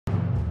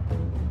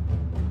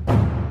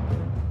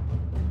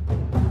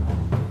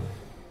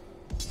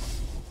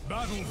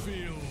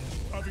battlefield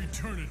of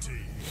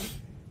eternity.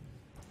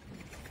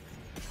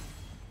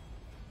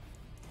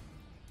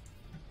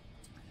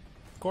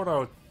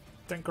 Coro,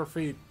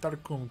 Tankerfeed,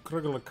 Tarkum,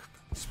 Kruggeluk,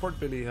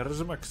 Sportbilly,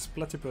 Rizumux,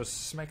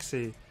 Platypus,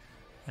 Smexy,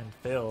 and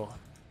Phil.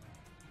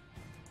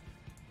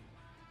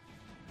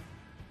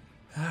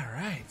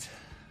 Alright.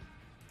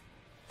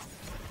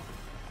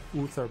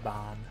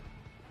 Utherban.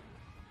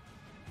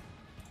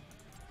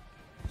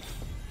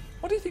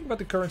 What do you think about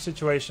the current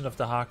situation of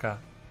the Haka?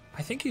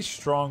 I think he's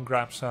strong,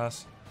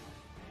 Grabsas.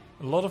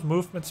 A lot of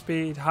movement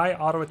speed, high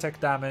auto attack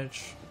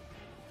damage,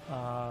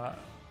 a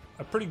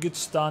pretty good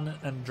stun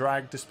and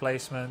drag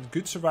displacement,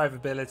 good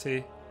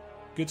survivability,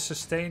 good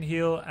sustain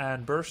heal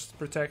and burst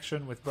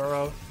protection with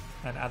burrow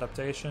and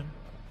adaptation.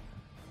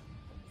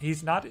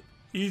 He's not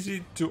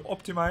easy to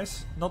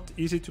optimize, not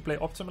easy to play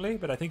optimally,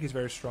 but I think he's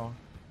very strong.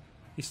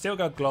 He's still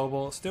got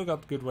global, still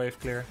got good wave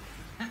clear.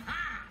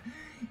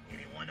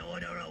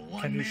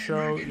 Can you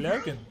show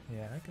Logan?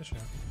 Yeah, I can show.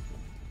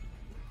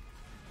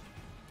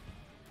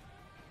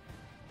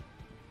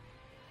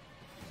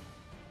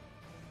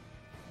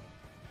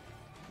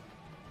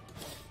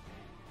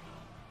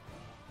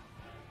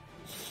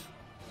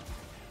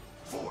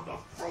 For the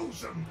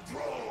frozen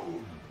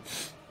throne!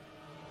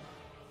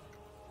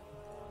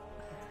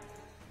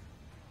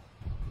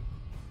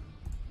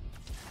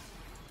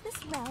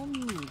 This realm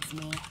needs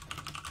me.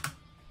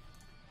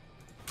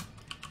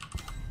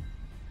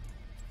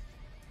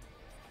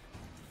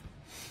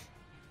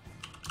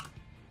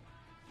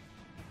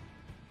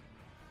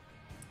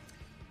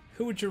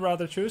 Who would you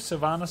rather choose,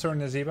 Sylvanas or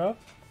Nazeebo?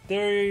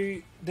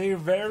 They're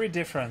very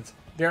different.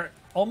 They're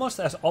almost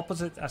as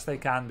opposite as they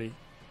can be.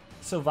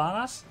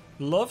 Sylvanas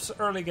loves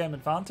early game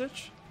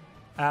advantage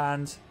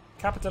and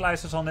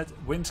capitalizes on it,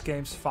 wins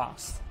games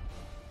fast.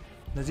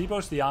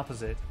 Nazeebo's the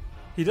opposite.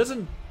 He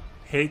doesn't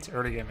hate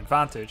early game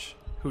advantage.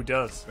 Who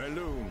does?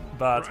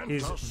 But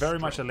he's very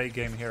much a late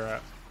game hero.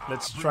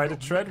 Let's try to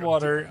tread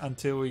water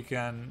until we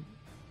can,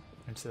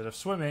 instead of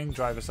swimming,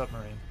 drive a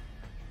submarine.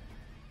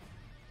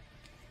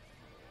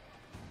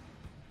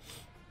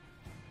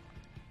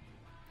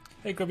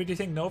 Hey Grubby, do you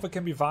think Nova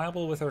can be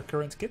viable with her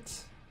current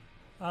kit?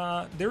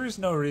 There is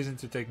no reason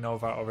to take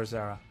Nova over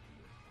Zera.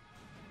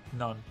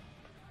 None.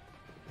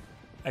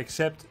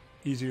 Except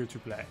easier to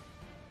play.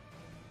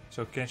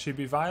 So can she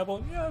be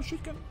viable? Yeah, she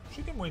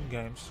can win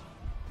games.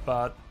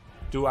 But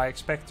do I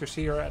expect to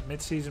see her at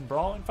mid-season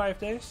brawl in 5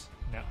 days?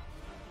 No.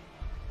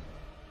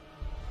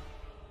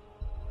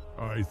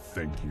 I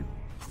thank you.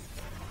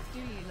 Do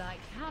you like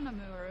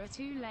Hanamura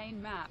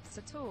 2-lane maps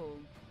at all?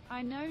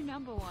 I know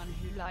number one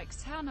who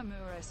likes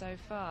Hanamura so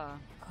far.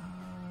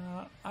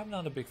 I'm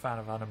not a big fan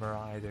of Hanamura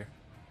either.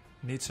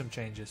 Need some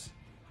changes.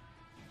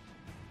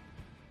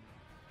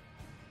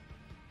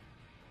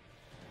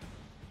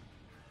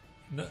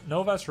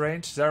 Nova's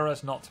range,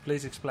 Zera's not.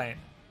 Please explain.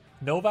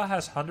 Nova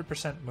has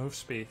 100% move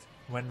speed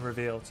when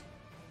revealed.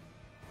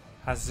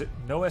 Has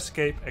no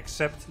escape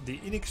except the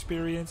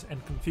inexperience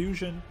and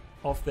confusion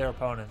of their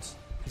opponents.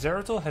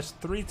 Zeratul has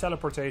 3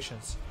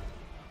 teleportations.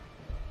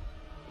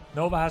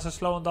 Nova has a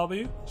slow on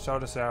W, so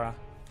does Zera.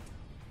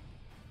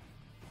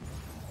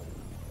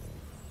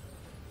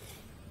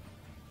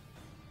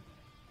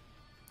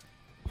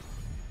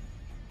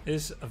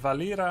 Is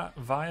Valira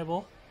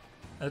viable?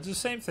 It's the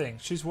same thing.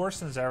 She's worse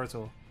than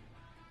Zeratul.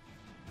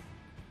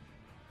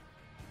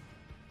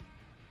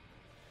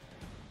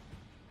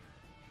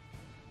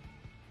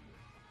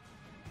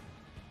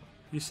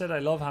 You said I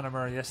love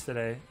Hanamura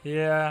yesterday.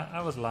 Yeah,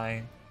 I was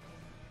lying.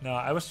 No,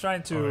 I was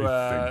trying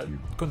to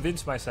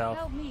convince myself.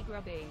 Help me,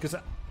 Grubby. Because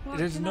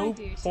there's no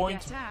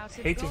point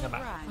hating a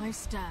map. I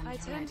stand I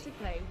tend to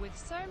play with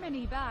so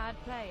many bad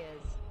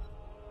players.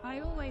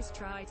 I always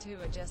try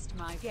to adjust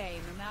my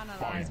game and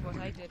analyze what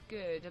I did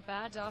good or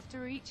bad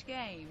after each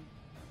game.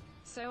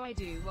 So I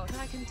do what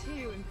I can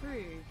to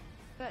improve.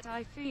 But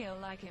I feel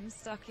like I'm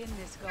stuck in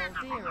this gold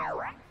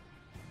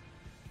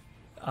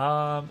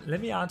era.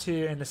 Let me answer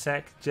you in a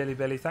sec,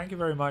 Jellybelly. Thank you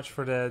very much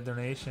for the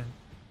donation.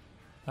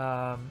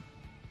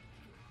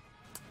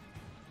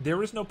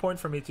 There is no point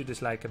for me to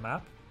dislike a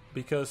map,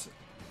 because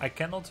I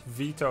cannot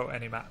veto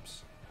any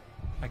maps.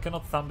 I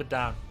cannot thumb it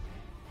down.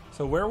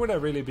 So where would I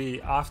really be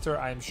after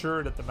I'm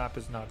sure that the map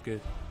is not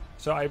good?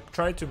 So I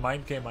try to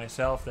mind game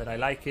myself that I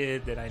like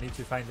it, that I need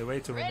to find a way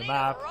to win the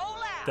map,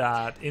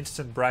 that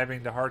instant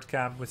bribing the hard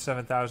camp with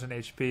 7000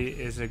 HP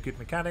is a good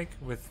mechanic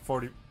with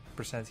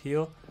 40%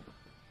 heal.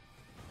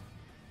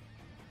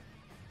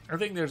 I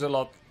think there's a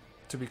lot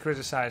to be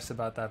criticized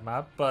about that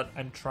map, but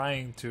I'm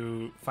trying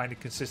to find a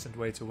consistent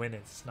way to win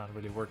it. It's not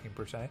really working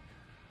per se.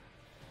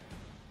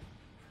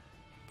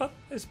 But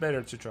it's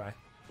better to try.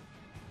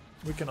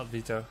 We cannot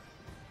veto.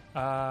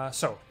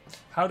 So,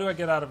 how do I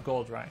get out of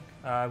gold rank?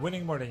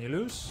 Winning more than you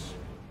lose.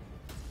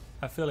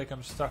 I feel like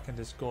I'm stuck in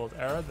this gold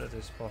era. That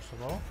is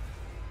possible.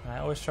 And I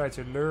always try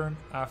to learn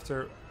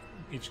after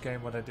each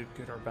game what I did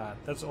good or bad.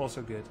 That's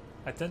also good.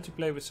 I tend to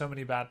play with so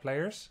many bad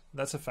players.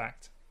 That's a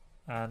fact.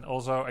 And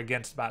also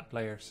against bad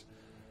players.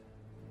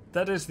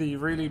 That is the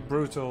really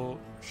brutal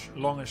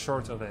long and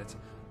short of it.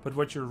 But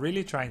what you're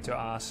really trying to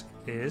ask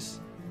is,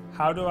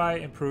 how do I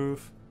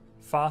improve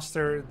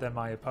faster than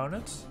my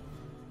opponents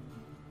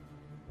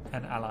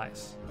and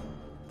allies?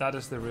 That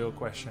is the real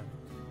question.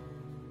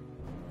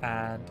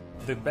 And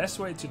the best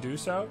way to do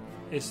so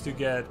is to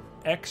get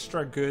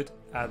extra good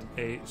at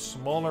a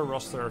smaller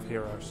roster of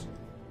heroes.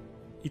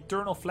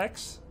 Eternal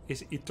Flex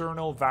is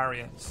eternal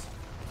variance.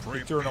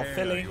 Eternal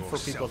filling for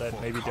people that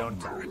maybe don't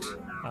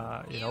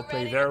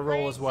play their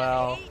role as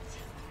well.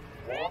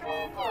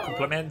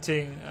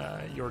 Complementing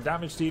your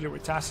damage dealer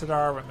with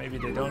Tassadar when maybe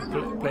they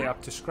don't play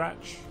up to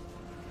scratch.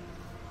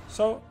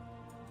 So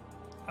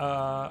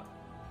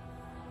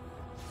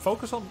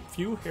focus on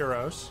few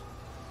heroes.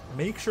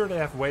 Make sure they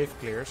have wave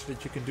clear so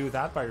that you can do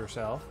that by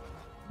yourself.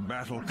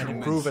 And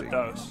improve at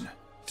those.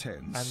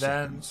 And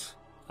then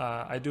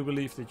I do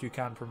believe that you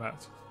can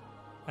promote.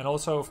 And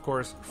also, of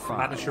course,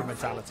 manage your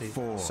mentality.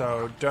 4,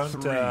 so don't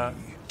 3,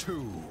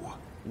 2,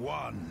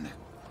 1.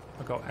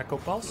 I'll go Echo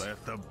Pulse.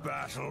 Let the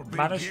battle begin.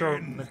 Manage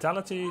your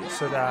mentality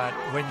so that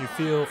when you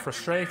feel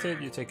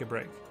frustrated, you take a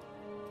break.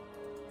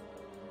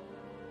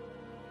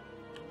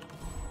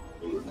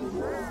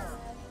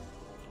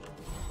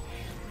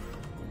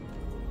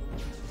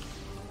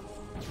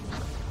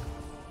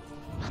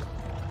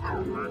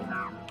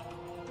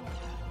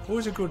 Who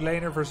is a good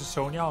laner versus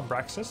Sonya on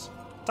Braxis?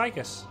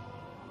 Tychus.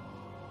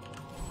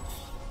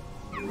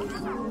 The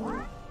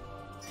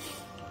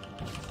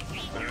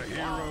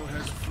hero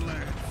has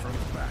fled from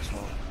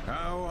battle.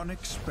 How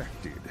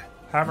unexpected.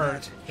 Hammer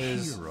That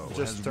is hero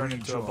just has turned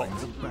into a bot.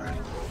 rejoined the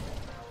battle.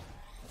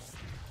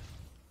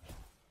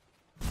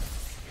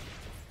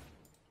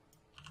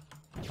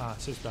 Ah,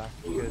 she's back.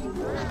 Good.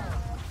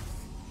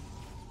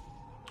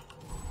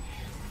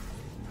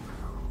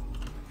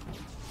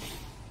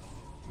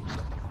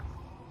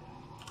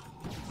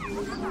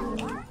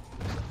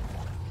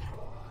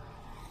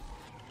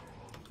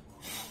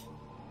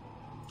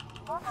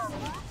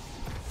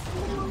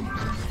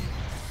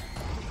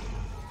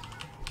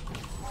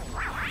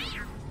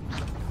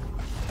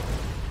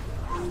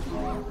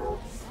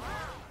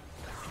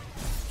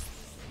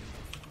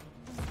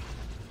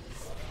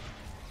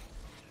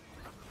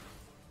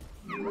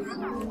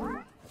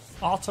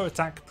 Auto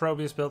attack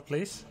Probius build,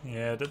 please.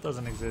 Yeah, that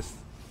doesn't exist.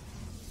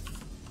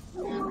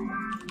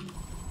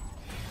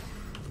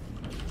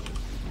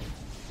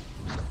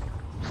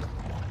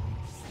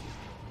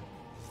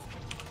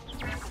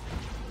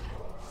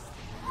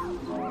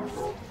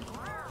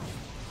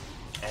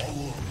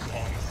 Our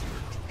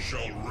conflict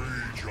shall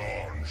rage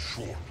on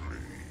shortly.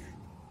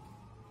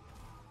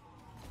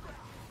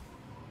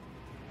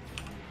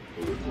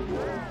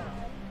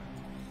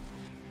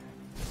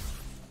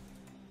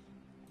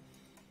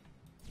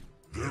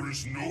 There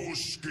is no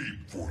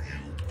escape for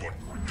you but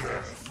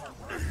death,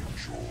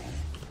 Angel.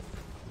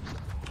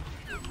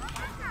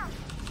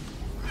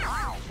 I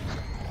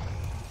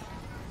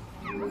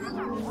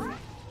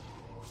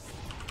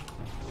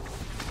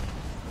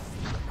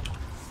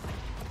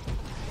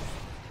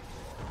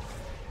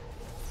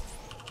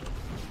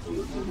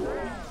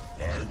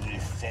will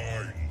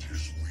find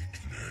his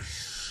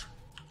weakness.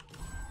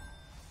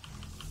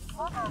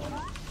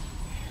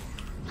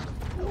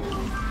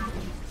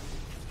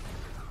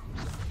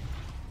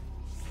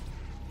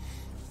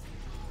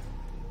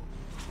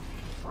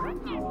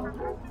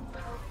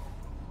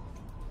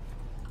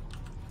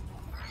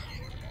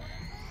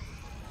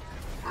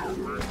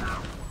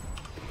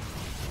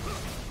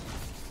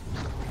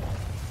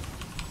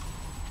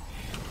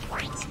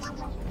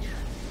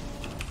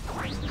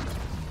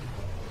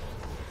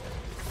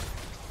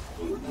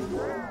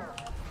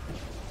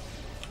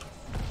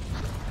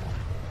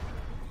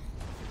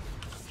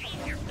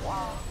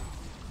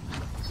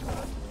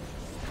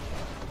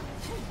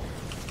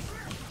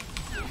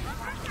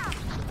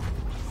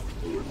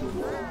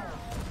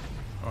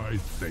 I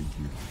thank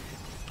you.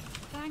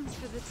 Thanks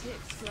for the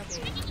tips,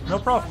 Grubby. No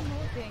problem. One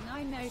more thing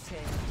I noticed.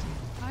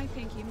 I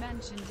think you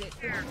mentioned it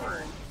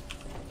before.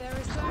 There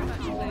is so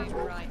much blame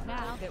right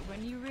now that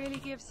when you really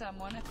give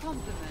someone a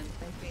compliment,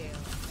 they feel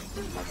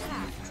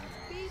attacked.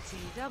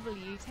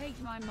 BTW, take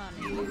my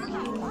money and keep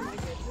up the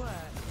good work.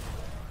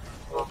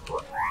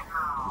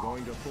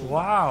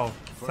 Wow.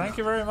 Thank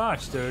you very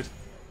much, dude.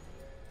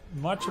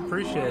 Much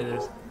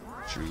appreciated.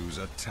 Choose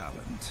a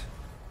talent.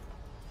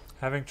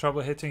 Having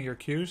trouble hitting your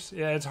Qs?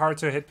 Yeah, it's hard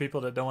to hit people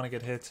that don't want to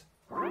get hit.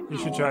 You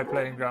should try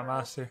playing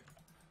Grandmaster.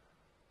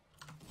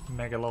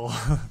 Mega lol.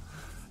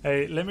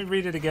 Hey, let me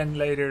read it again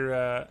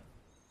later,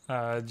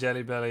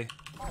 Jelly Belly.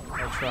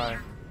 I'll try.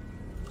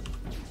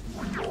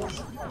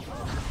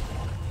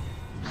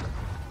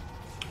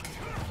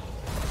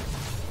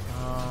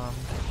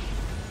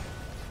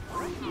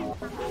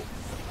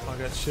 I'll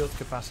get shield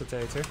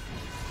capacitator.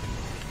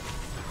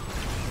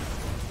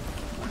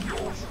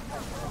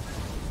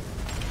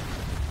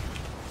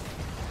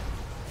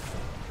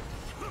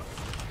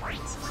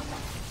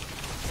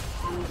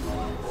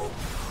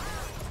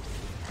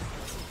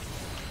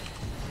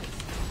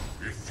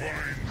 A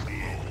fine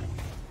blow.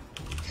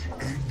 The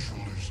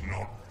angel is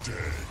not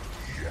dead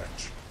yet.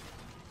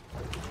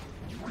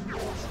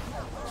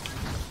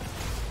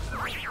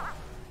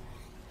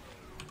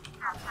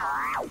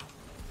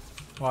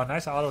 Wow,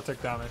 nice auto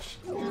attack damage.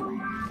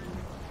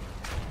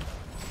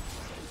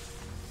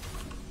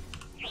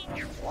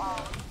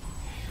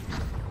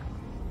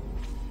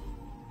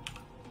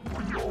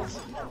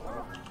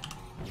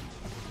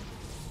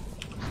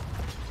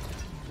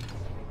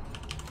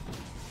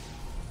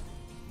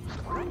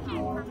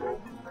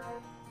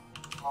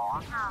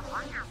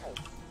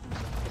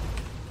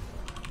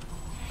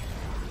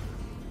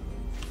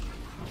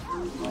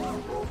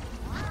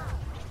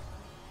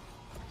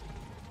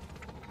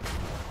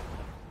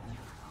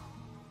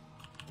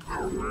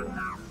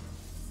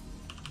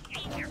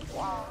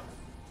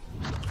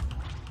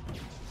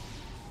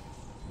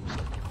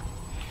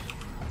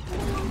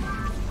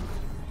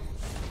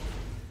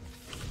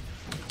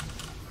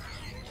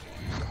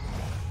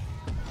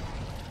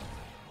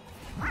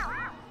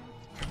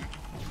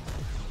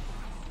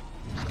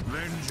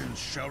 Vengeance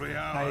shall be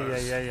Ay, ours.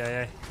 ay, ay,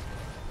 ay, ay.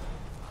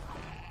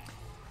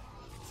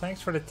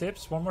 Thanks for the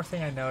tips. One more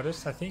thing I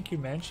noticed, I think you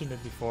mentioned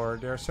it before,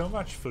 there's so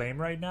much flame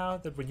right now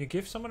that when you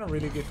give someone a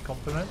really good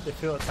compliment, they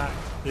feel attacked.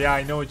 Yeah,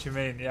 I know what you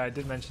mean. Yeah, I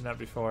did mention that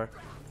before.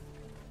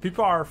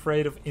 People are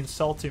afraid of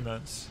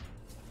insultiments.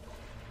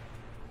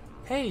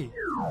 Hey,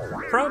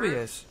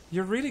 Probius,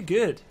 you're really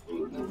good.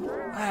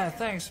 Ah,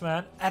 thanks,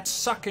 man. At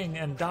sucking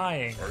and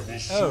dying. I will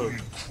Oh,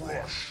 soon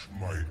crush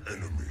my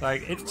enemy.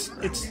 like it's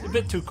a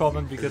bit too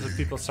common because of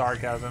people's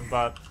sarcasm,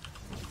 but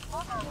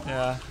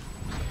yeah.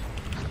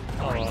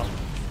 Oh well.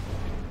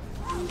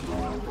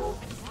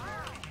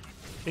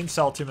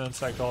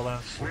 Insultiments, I call them.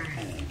 Tremble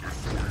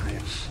before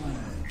your true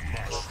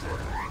master.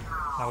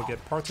 Now we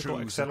get particle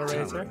Choose a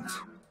accelerator. talent.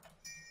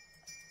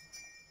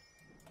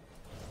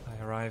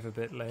 I arrive a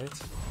bit late.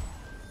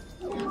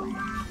 My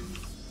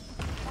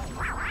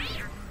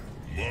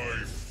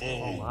foe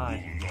Oh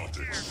my. will not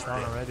Done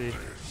expect already.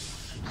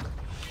 this.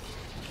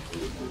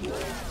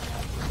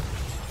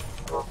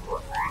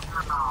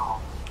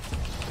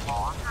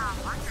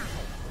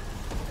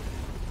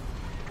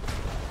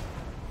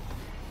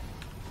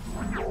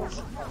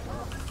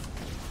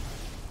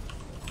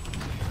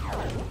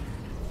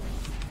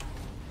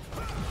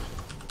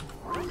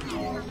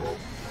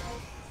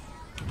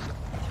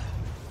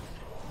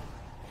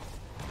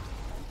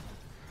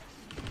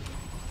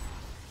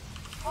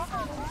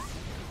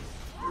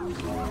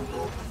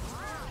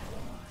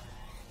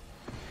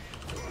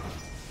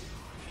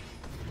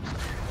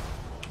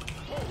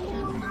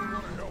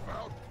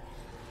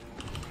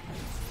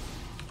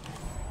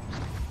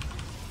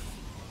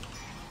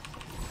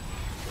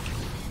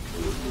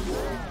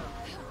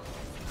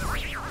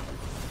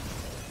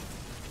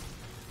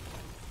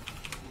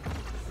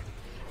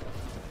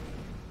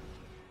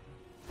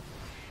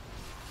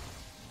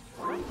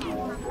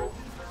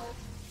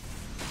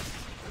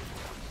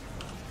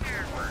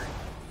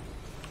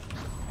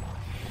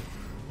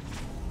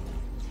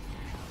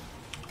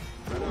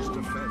 Let us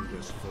defend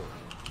this fort.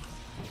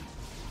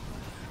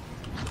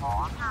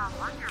 Oh,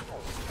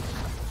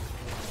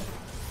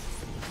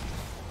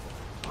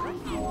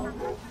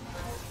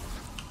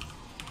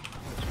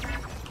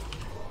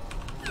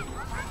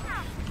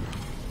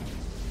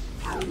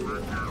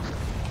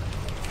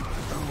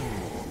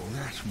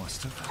 that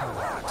must have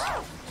hurt.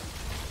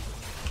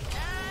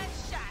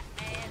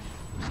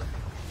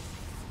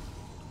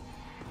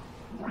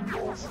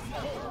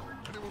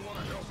 Anyone want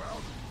to help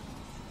out?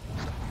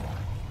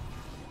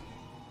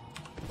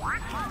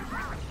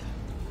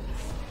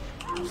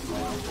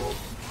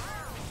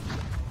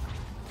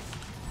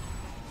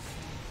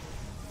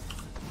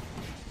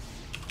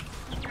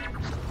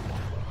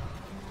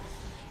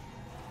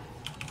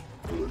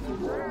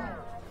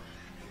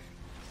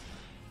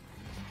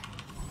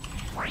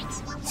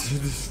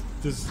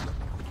 this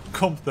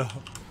comp though.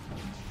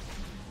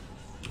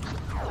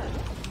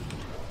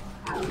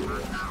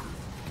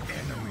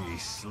 Enemy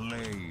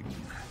slain.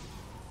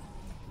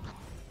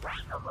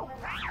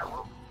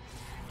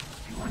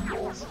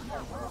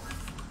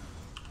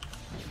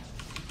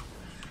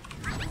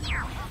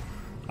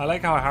 I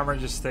like how Hammer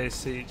just stays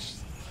sieged.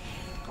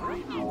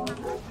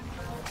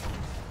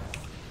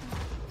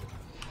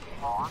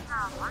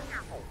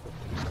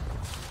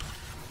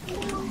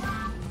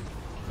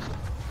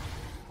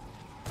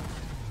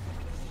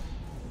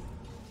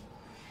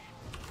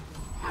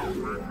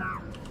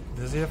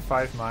 Does he have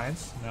 5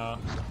 mines? No.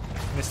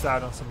 Missed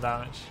out on some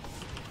damage.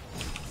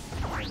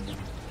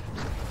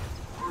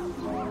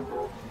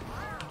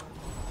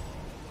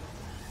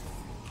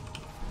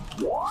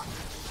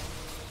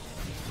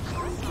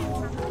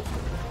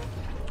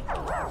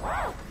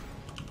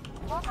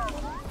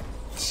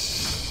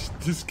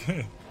 This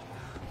game.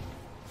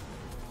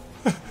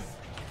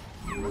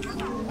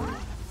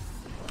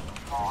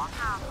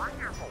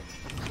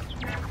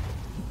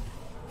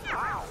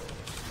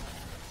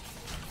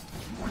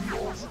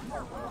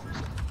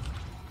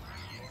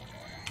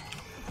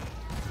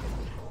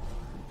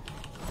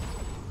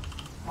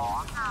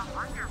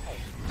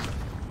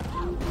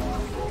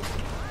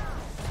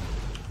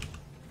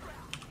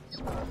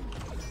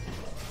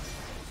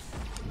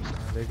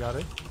 They got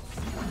it.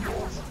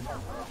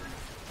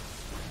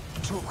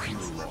 Took you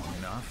long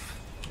enough.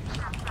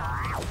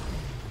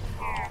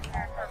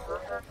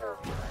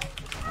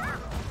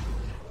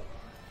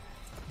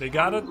 They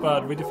got it,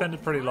 but we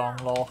defended pretty long,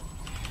 lol.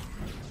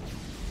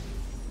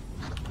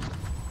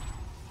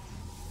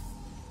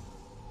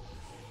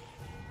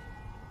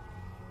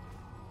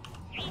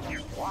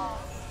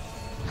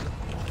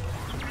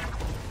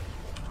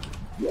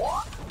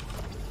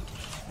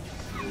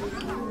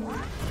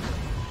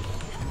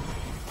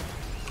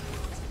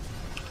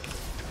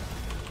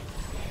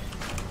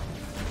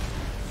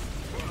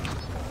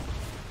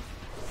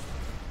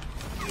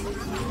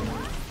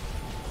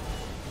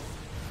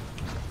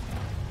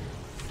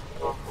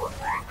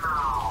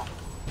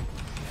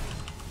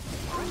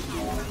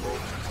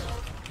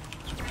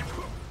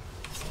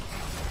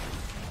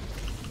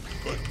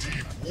 A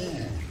deep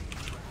wound.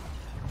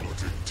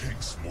 But it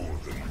takes more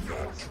than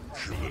that to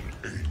kill an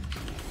angel.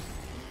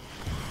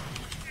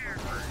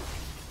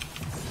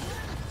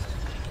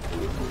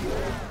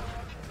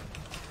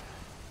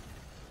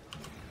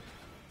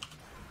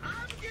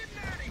 I'm getting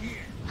out of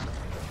here.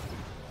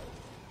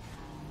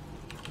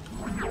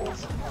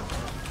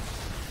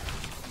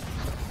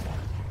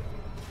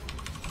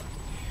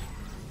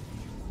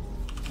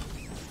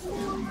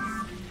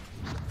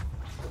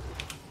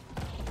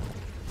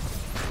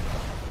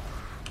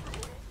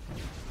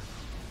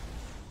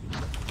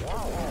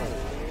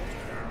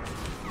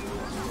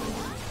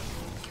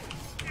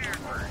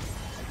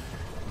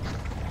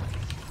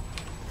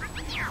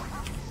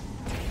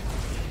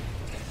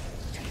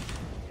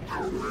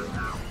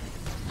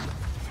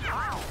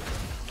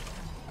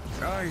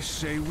 I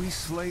say we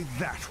slay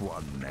that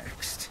one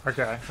next.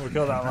 Okay, we'll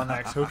kill that one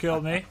next. Who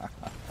killed me?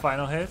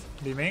 Final hit?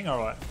 Li Ming or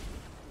what?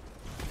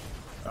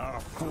 Our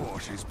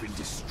fort has been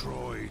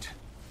destroyed.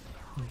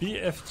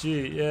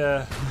 BFG,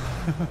 yeah.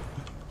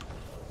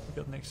 We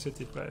got next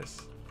city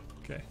base.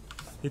 Okay.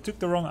 He took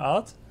the wrong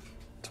out?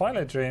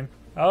 Twilight Dream.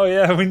 Oh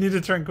yeah, we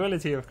needed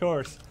tranquility, of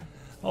course.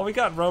 Well, we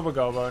got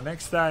Robogobo.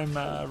 Next time,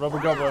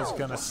 Robogobo is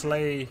gonna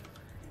slay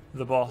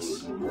the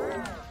boss.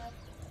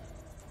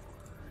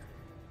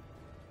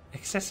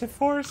 Excessive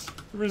force?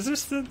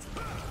 Resistant?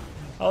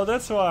 Oh,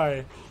 that's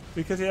why.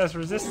 Because he has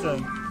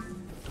resistant.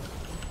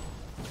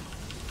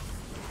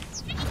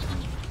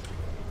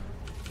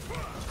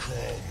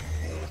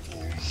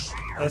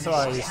 That's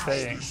why he's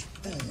staying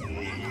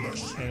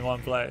in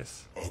one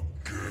place.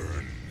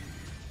 Again.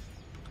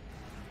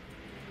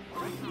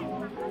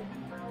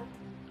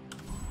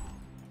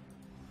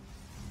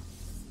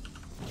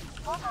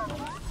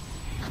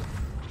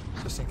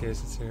 Just in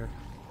case it's here.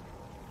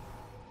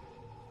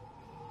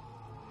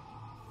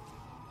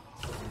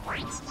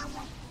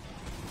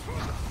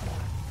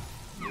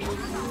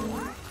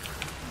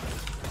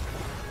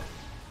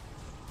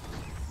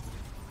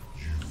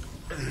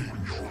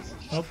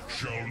 Nope.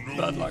 Shall know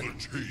Bad luck.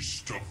 the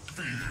taste of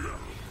fear.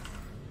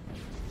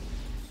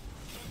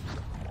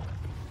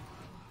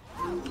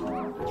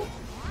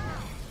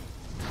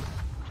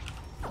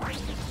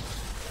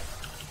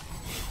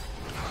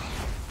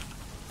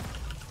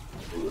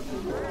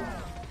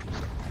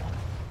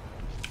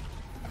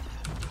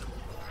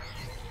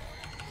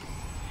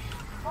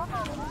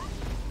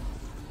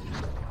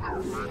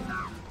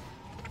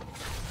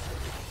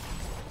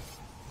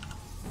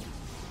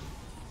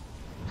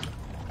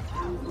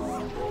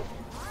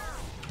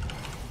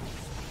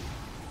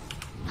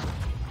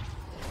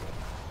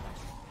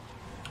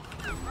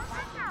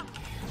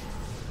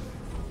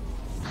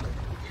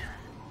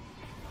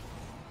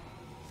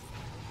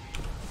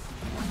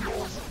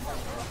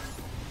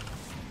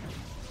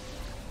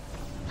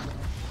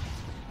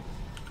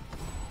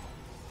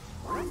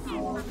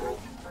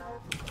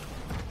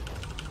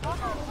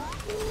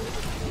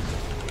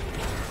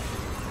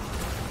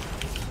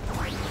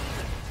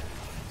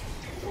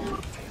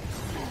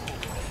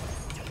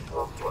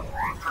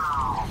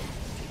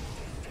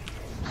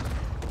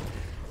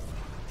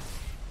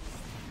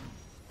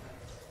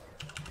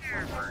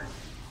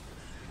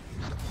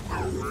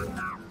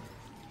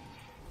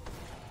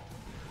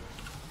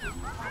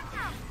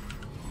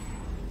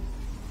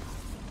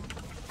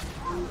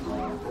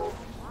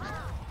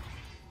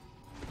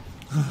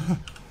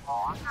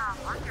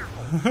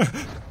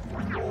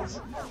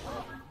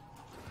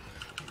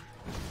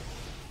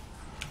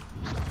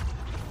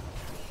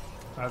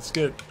 That's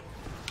good.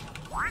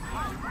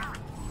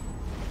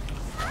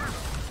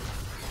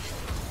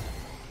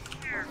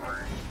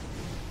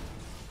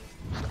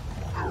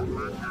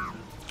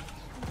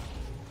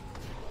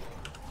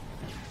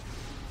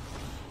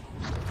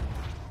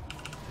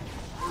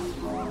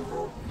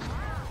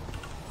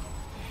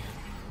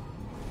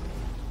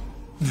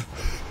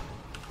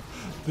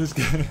 This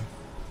guy.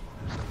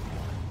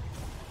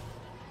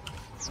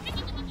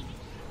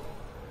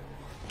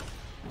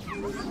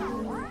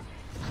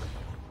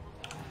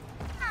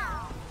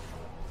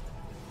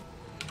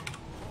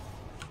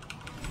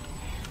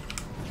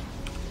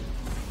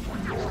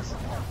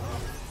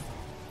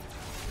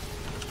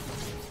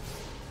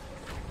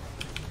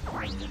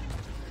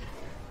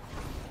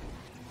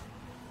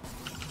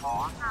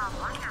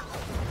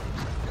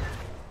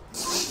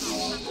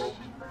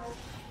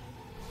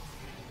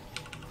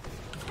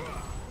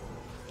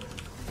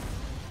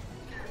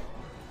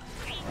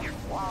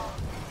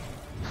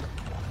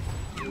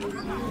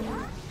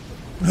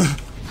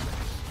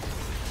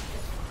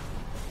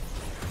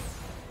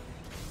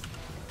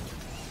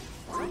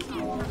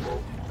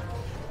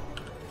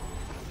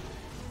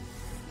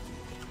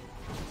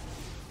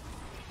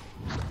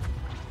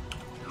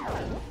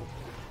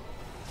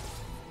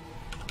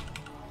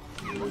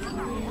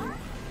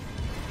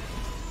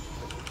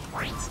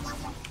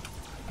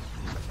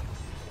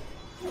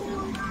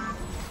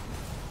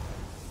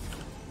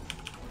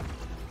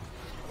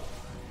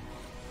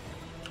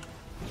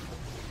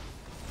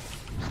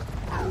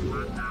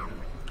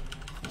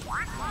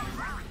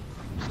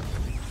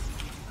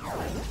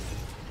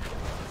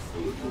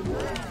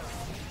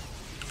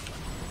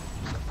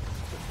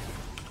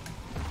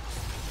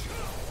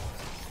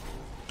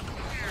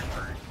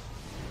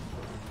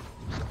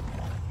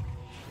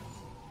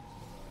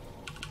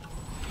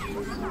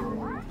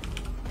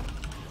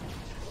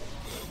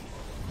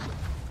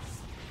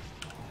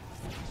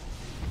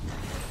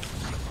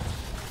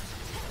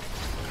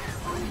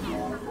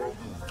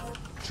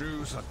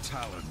 Choose a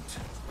talent.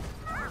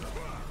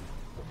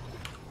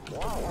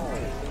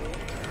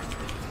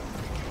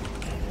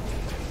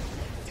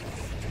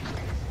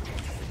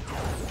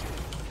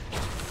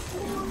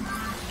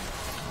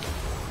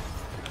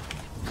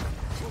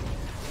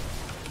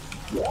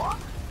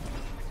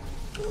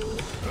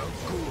 A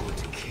good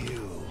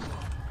kill.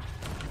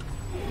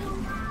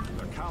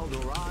 The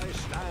Calderai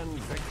stand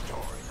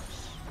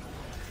victorious.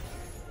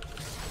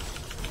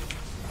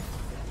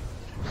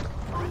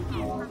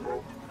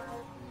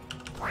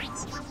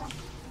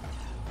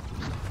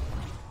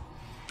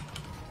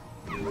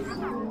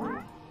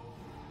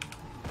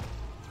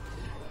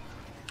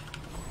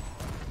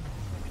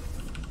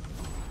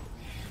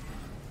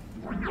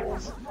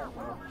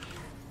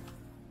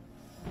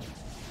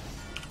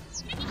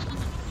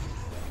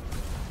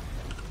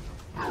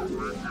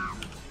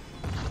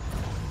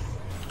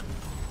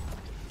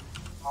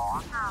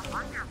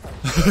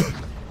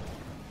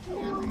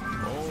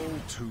 All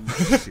too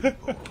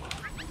simple.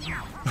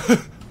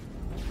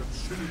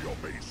 Consider your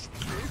base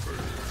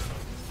favored.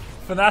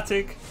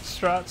 Fnatic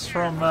strats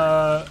from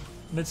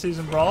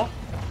mid-season brawl.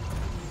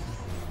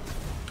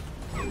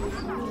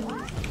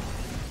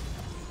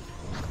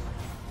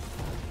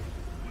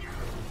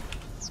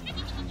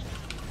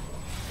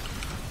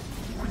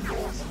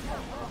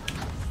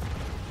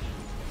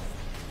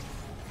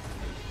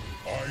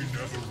 I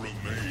never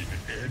remain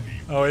any.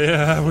 Oh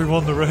yeah, we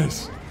won the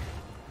race.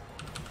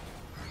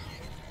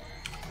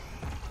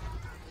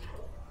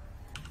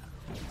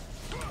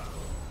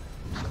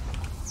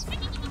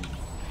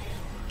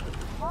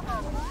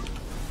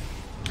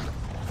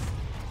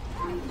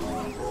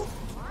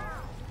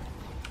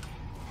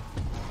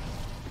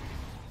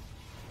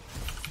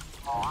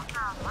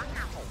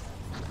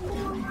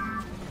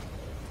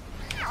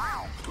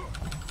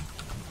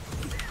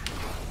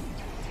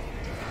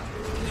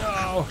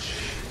 No.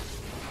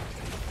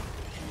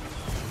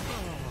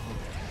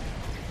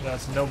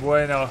 That's no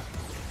bueno.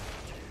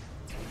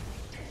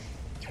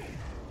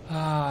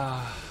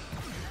 Ah.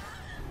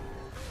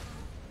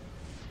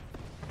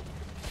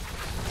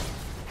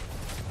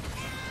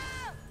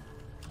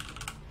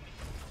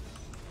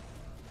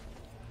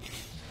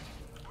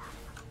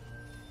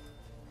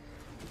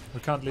 We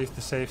can't leave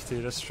the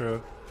safety, that's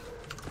true.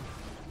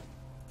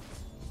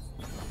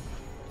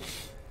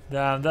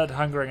 Damn, that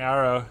hungering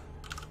arrow.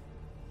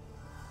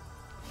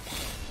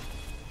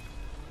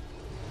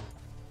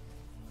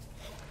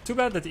 Too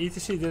bad that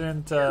ETC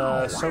didn't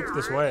soak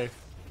this wave.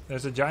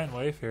 There's a giant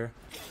wave here.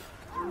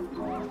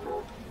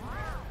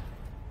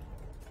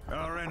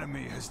 Our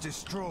enemy has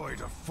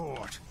destroyed a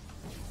fort.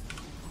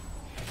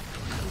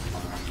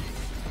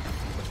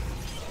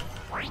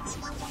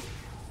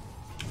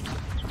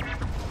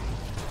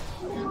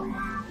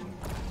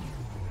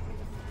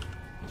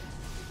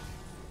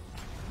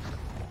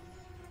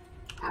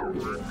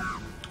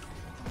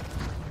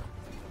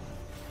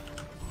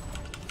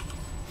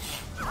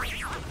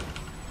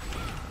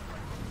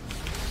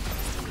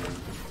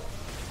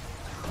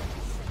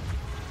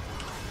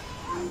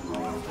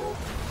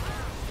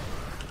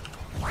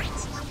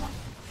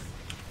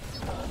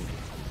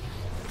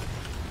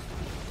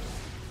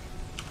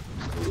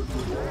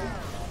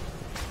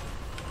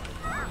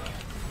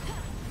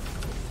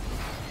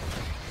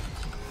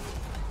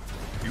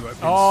 You have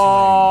been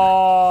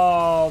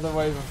Oh, the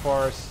wave of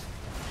force.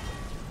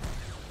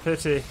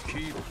 Pity.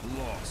 slain. Keep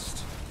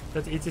lost.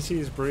 That ETC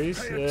is breeze.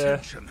 Pay Yeah.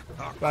 attention.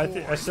 Our But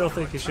I core still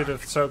think he should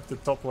have soaked the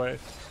top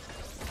wave.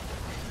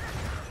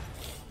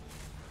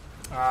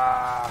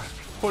 Ah,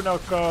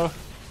 Hunoko.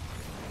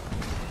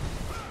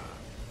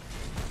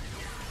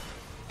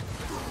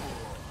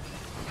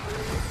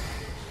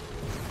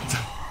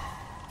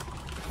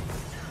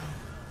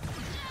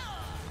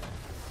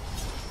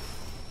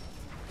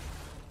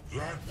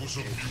 That was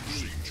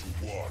amusing to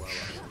watch.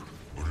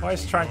 But Why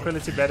is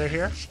tranquility better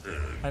here?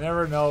 I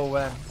never know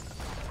when.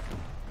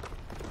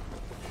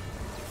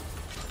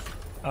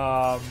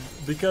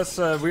 Because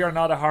we are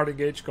not a hard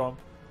engage comp.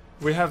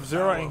 We have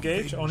zero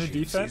engage, only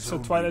defense, so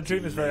Twilight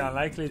Dream is very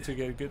unlikely to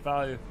get good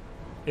value.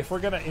 If we're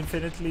gonna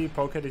infinitely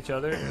poke at each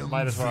other,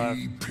 might as well have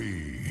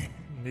MVP.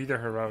 neither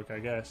heroic, I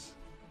guess.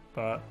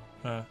 But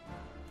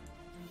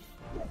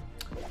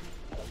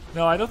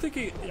no, I don't think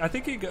he. I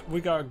think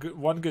we got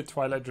one good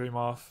Twilight Dream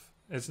off.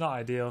 It's not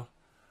ideal.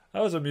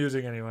 That was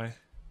amusing anyway.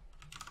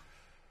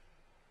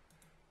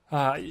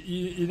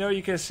 You know,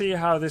 you can see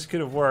how this could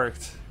have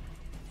worked.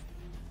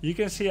 You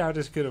can see how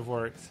this could have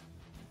worked.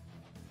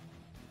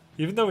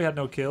 Even though we had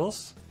no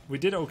kills, we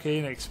did okay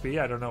in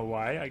XP. I don't know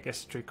why. I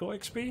guess trickle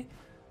XP.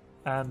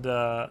 And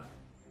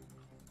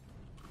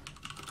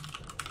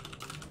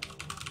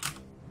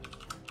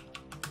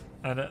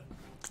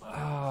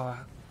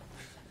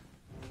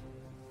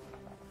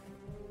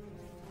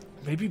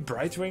Maybe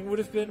Brightwing would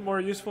have been more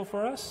useful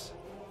for us?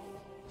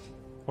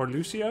 Or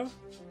Lucio?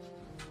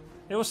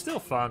 It was still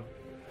fun,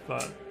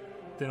 but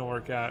didn't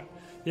work out.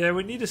 Yeah,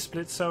 we need a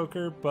Split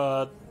Soaker,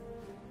 but...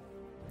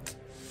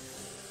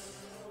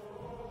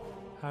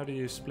 how do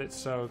you Split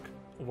Soak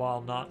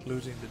while not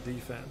losing the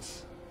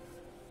defense?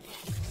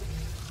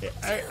 Yeah,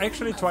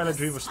 actually, Twilight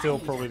Dream was still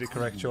probably the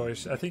correct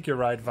choice. I think you're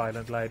right,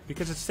 Violent Light,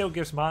 because it still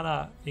gives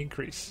mana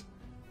increase.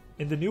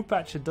 In the new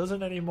patch it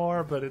doesn't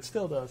anymore, but it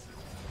still does.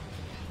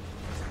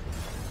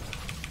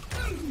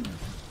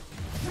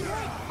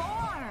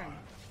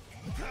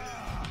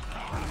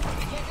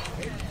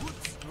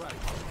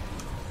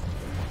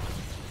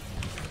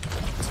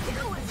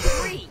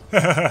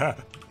 A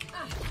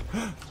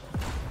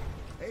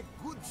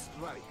good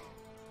strike.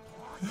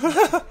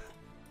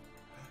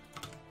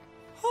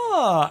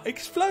 Ah,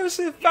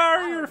 explosive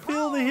barrier,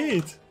 feel the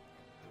heat.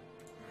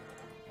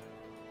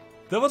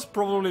 That was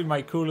probably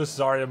my coolest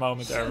Zarya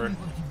moment ever.